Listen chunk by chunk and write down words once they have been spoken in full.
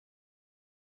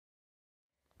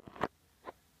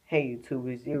Hey YouTube,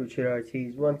 it's the Richard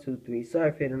RTs 123.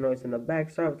 Sorry for the noise in the back.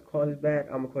 Sorry if the call is bad.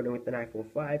 I'm recording with an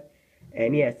iPhone 5.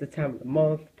 And yeah, it's the time of the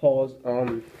month. Pause.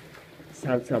 It's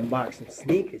time to unbox some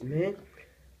sneakers, man.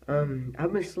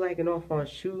 I've been slacking off on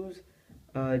shoes.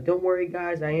 Don't worry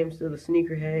guys, I am still a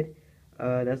sneakerhead.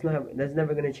 That's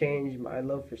never gonna change. My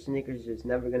love for sneakers is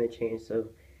never gonna change. So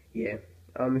yeah.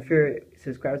 If you're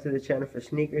subscribed to the channel for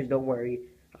sneakers, don't worry.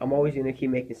 I'm always gonna keep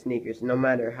making sneakers, no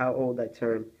matter how old I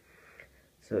turn.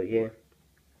 So yeah.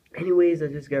 Anyways, I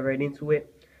just got right into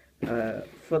it.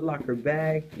 Foot Locker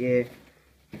bag, yeah,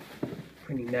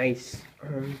 pretty nice.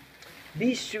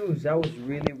 These shoes, I was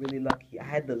really lucky. I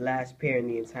had the last pair in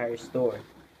the entire store.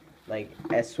 Like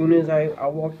as soon as I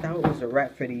walked out, it was a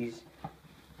wrap for these.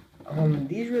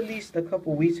 These released a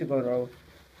couple weeks ago though,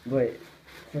 but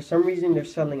for some reason they're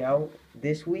selling out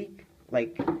this week.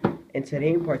 Like, and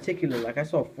today in particular, like I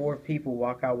saw 4 people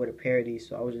walk out with a pair of these,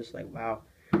 so I was just like, wow.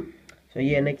 So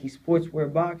yeah, Nike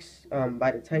Sportswear box.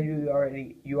 By the title,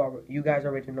 you guys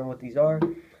already know what these are.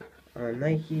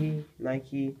 Nike.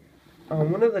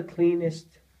 One of the cleanest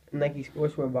Nike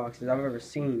Sportswear boxes I've ever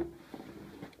seen.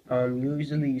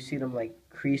 Usually you see them like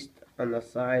creased on the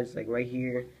sides, like right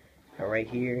here and right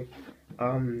here.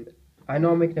 I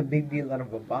know I'm making a big deal out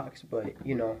of a box, but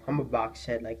you know, I'm a box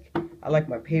head. Like, I like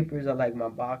my papers, I like my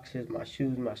boxes, my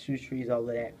shoe trees, all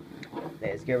of that.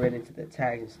 Let's get right into the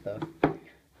tags and stuff.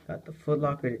 Got the Foot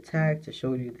Locker tag to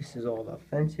show you this is all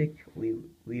authentic. We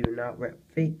do not rep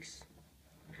fakes.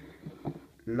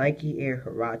 Nike Air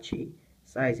Huarache,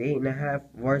 size 8.5,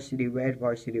 varsity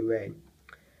red.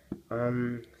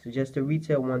 Suggested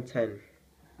retail 110.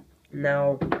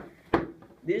 Now,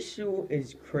 this shoe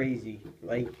is crazy.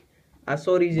 Like, I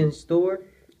saw these in store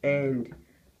and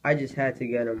I just had to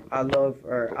get them. I'm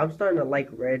starting to like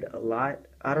red a lot.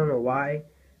 I don't know why.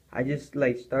 I just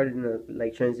like started to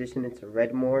like transition into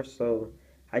red more, so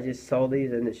I just saw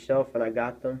these in the shelf and I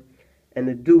got them. And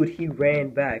the dude, he ran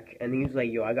back and he was like,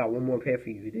 "Yo, I got one more pair for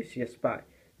you. This is your spot."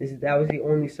 That was the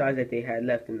only size that they had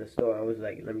left in the store. I was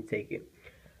like, "Let me take it."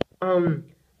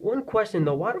 One question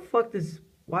though, why does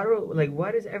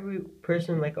every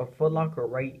person like a Foot Locker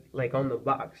write like on the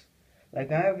box? Like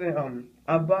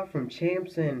I bought from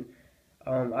Champs and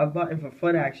I've bought in for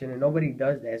Foot Action and nobody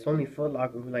does that. It's only Foot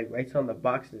Locker who like writes on the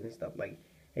boxes and stuff. Like,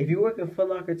 if you work in Foot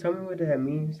Locker, tell me what that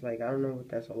means. Like, I don't know what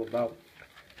that's all about.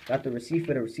 Got the receipt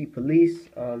for the receipt police.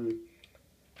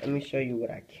 Let me show you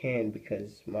what I can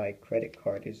because my credit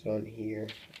card is on here.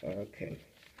 Okay.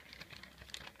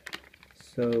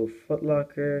 So Foot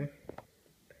Locker.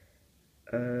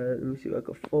 Let me see if I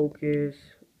can focus.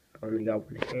 I only got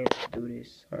one hand to do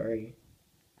this. Sorry.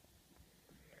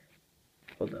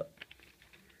 Hold up.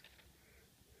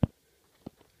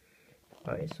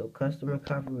 Alright, so customer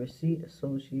copy receipt,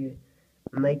 associate,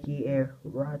 Nike Air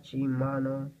Huarache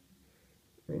Mono,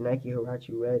 or Nike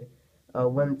Huarache Red.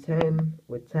 110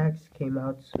 with tax came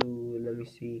out to, let me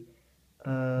see,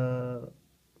 let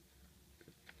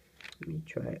me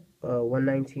try it,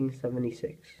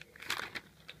 119.76.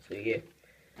 So yeah.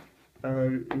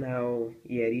 Now,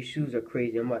 yeah, these shoes are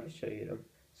crazy. I'm about to show you them.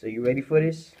 So you ready for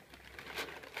this?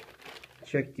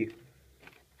 Tricked you.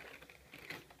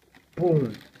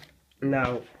 Boom.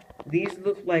 Now, these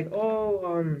look like,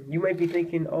 you might be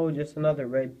thinking, oh, just another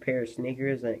red pair of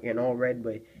sneakers and all red,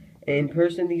 but in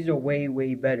person, these are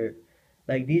way better.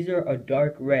 Like, these are a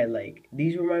dark red. Like,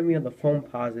 these remind me of the foam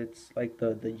posits, like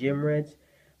the gym reds.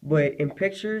 But in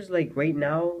pictures, like right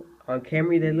now, on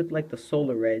camera, they look like the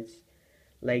solar reds.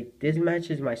 Like, this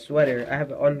matches my sweater. I have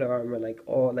an Under Armour,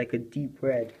 like a deep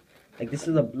red. Like, this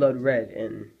is a blood red,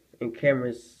 and in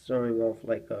camera's showing off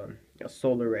like a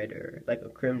solar red or like a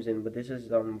crimson, but this is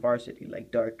varsity, like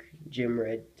dark gym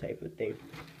red type of thing.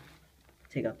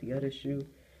 Take out the other shoe.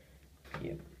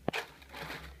 Yeah.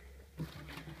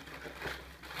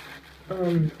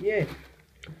 Yeah.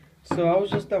 So I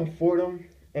was just on Fordham,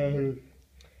 and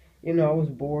you know, I was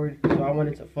bored, so I went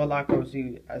into Foot Locker.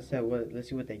 I said, well, let's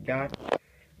see what they got,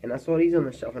 and I saw these on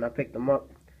the shelf, and I picked them up.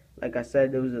 Like I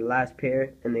said, there was the last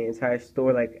pair in the entire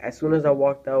store. Like, as soon as I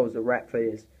walked out, it was a wrap for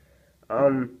this.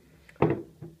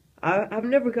 I've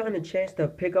never gotten a chance to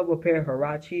pick up a pair of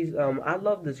Huaraches. I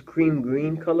love this cream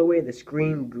green colorway, the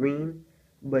scream green,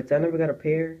 but I never got a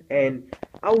pair. And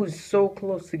I was so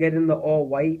close to getting the all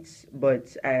whites,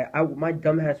 but my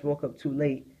dumbass woke up too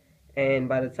late, and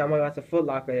by the time I got to Foot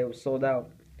Locker, it was sold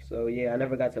out. So yeah, I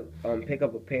never got to pick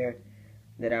up a pair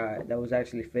that was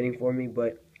actually fitting for me,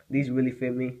 but these really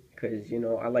fit me because, you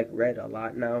know, I like red a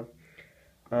lot now.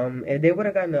 If they would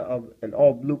have gotten an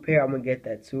all blue pair, I'm gonna get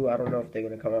that too. I don't know if they're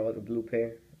gonna come out with a blue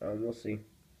pair. We'll see.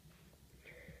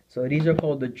 So these are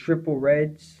called the triple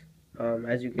reds.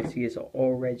 As you can see, it's an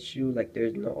all red shoe. Like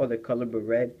there's no other color but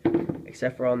red,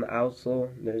 except for on the outsole.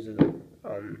 There's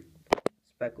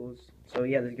speckles. So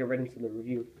yeah, let's get right into the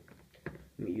review.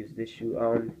 Let me use this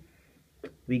shoe.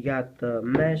 We got the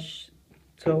mesh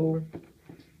toe.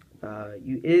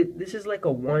 This is like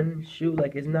a one shoe.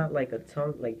 Like it's not like a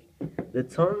tongue. Like the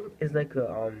tongue is like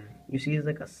a You see, it's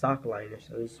like a sock liner.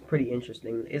 So it's pretty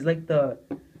interesting. It's like the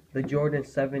Jordan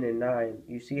 7 and 9.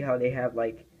 You see how they have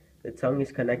like the tongue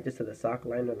is connected to the sock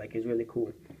liner. Like it's really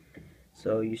cool.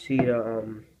 So you see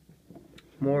the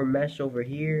more mesh over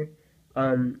here.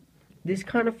 This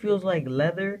kind of feels like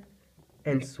leather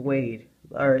and suede.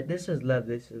 Alright, this is leather.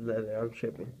 This is leather. I'm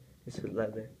tripping. This is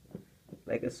leather.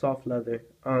 Like a soft leather.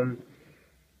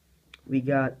 We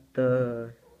got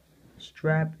the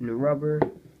strap and rubber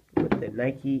with the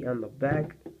Nike on the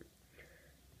back.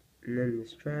 And then the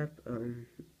strap,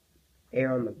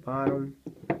 air on the bottom.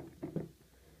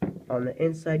 On the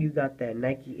inside, you got that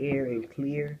Nike Air and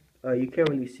clear. You can't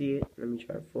really see it. Let me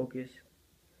try to focus.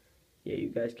 Yeah, you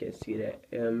guys can't see that.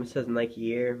 It says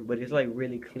Nike Air, but it's like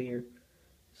really clear.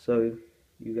 So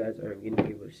you guys aren't gonna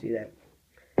be able to see that.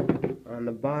 On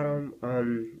the bottom,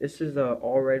 this is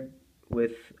all red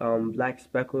with black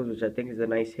speckles, which I think is a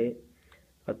nice hit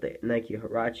of the Nike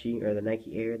Huarache or the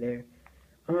Nike Air there.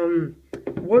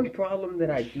 One problem that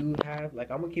I do have,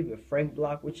 like I'm gonna keep it Frank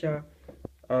Block with y'all.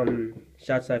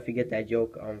 Shouts out if you get that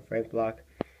joke, Frank Block.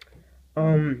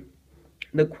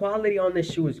 The quality on this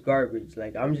shoe is garbage.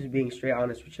 Like I'm just being straight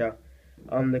honest with y'all.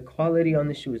 The quality on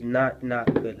this shoe is not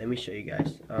good. Let me show you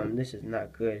guys. This is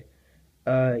not good.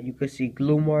 You could see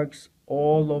glue marks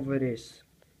all over this,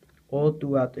 all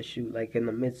throughout the shoe, like in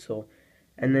the midsole.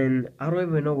 And then I don't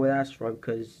even know where that's from,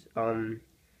 cause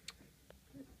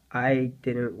I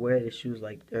didn't wear the shoes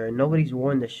like there. Nobody's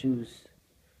worn the shoes,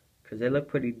 cause they look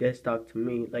pretty dead stock to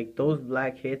me. Like those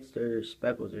black hits, they're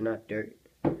speckles, they're not dirt.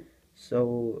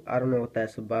 So I don't know what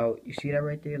that's about. You see that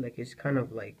right there? Like it's kind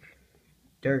of like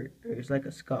dirt. It's like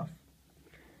a scuff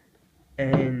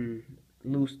and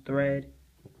loose thread.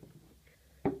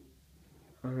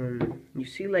 You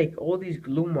see like all these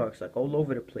glue marks like all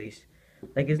over the place.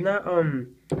 Like it's not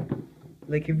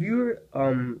like if you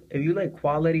like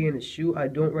quality in a shoe, I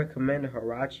don't recommend a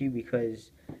Huarache,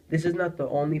 because this is not the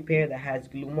only pair that has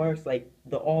glue marks. Like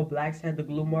the all blacks had the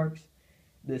glue marks,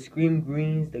 the scream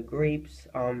greens, the grapes,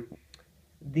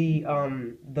 the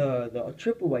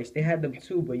triple whites, they had them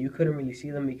too, but you couldn't really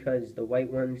see them because the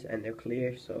white ones and they're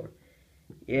clear. So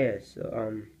yeah,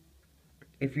 so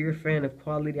if you're a fan of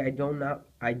quality, I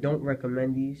don't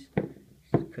recommend these,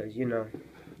 because you know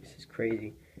this is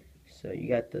crazy. So you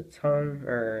got the tongue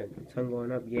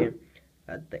going up, yeah.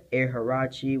 Got the Air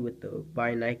Huarache with the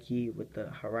by Nike with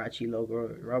the Huarache logo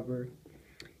and rubber.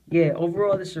 Yeah,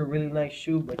 overall this is a really nice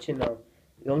shoe, but you know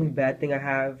the only bad thing I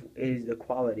have is the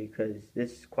quality, because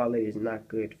this quality is not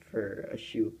good for a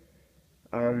shoe.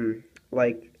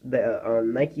 Like the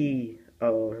Nike,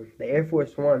 the Air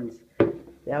Force Ones,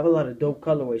 they have a lot of dope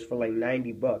colorways for like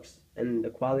 $90, and the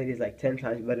quality is like 10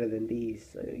 times better than these.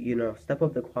 So, you know, step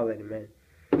up the quality, man.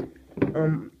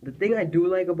 The thing I do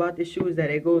like about this shoe is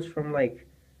that it goes from like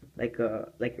a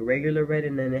regular red,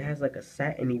 and then it has like a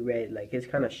satiny red. Like it's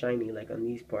kind of shiny, like on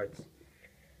these parts.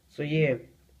 So yeah,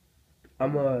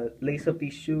 I'm gonna lace up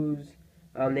these shoes.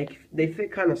 They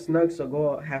fit kind of snug, so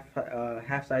go half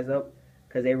size up,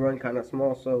 cause they run kind of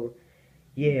small. So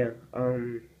yeah.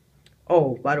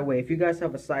 Oh, by the way, if you guys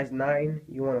have a size 9,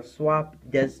 you want to swap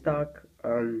dead stock,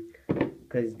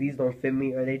 because these don't fit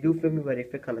me, or they do fit me, but they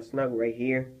fit kind of snug right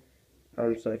here.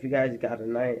 So if you guys got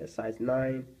a size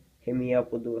 9, hit me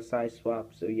up, we'll do a size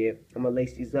swap. So yeah, I'm going to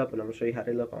lace these up, and I'm going to show you how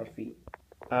they look on feet.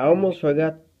 I almost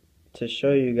forgot to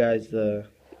show you guys the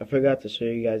production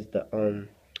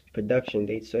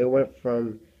date. So it went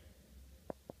from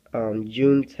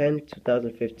June 10,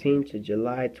 2015 to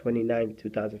July 29,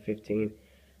 2015.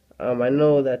 I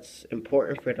know that's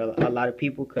important for a lot of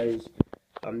people, because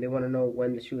they want to know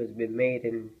when the shoe has been made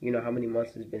and, you know, how many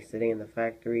months it's been sitting in the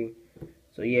factory.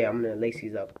 So yeah, I'm going to lace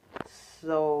these up.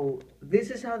 So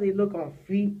this is how they look on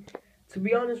feet. To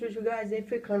be honest with you guys, they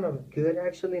fit kind of good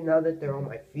actually now that they're on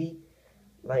my feet.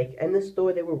 Like in the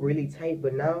store they were really tight,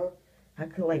 but now I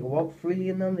could like walk freely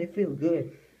in them. They feel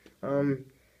good.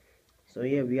 So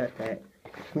yeah, we got that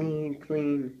clean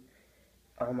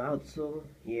outsole.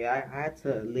 Yeah, I had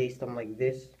to lace them like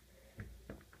this,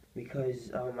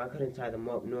 because I couldn't tie them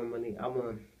up normally. I'm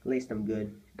gonna lace them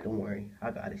good. Don't worry,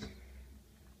 I got it.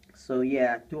 So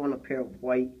yeah, I threw on a pair of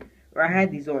white, or I had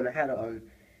these on. I had a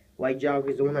white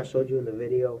joggers, the one I showed you in the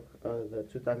video, the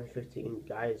 2015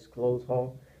 guys clothes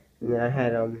haul, and then I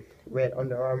had red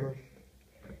Under Armour.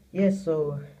 Yeah,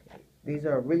 so These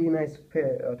are a really nice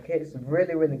pair. Okay, it's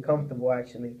really comfortable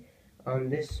actually.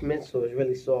 This midsole is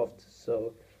really soft,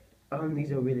 so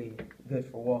these are really good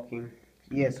for walking.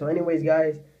 Yeah. So, anyways,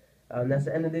 guys, that's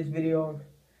the end of this video.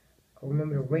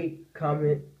 Remember to rate,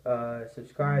 comment,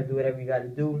 subscribe, do whatever you got to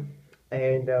do,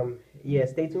 and yeah,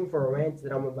 stay tuned for a rant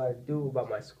that I'm about to do about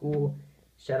my school.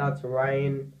 Shout out to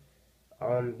Ryan.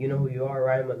 You know who you are,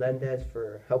 Ryan Melendez,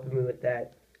 for helping me with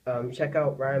that. Check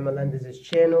out Ryan Melendez's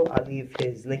channel. I'll leave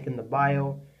his link in the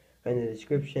bio and in the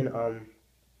description.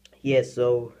 Yeah,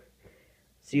 so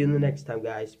see you in the next time,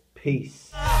 guys. Peace.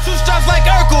 Two straps like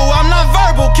Urkel, I'm not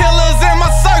verbal. Killers in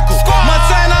my circle.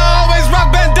 Montana always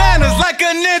rock bandanas like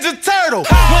a Ninja Turtle.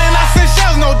 When I send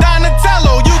shells, no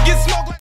Donatello, you get smoked.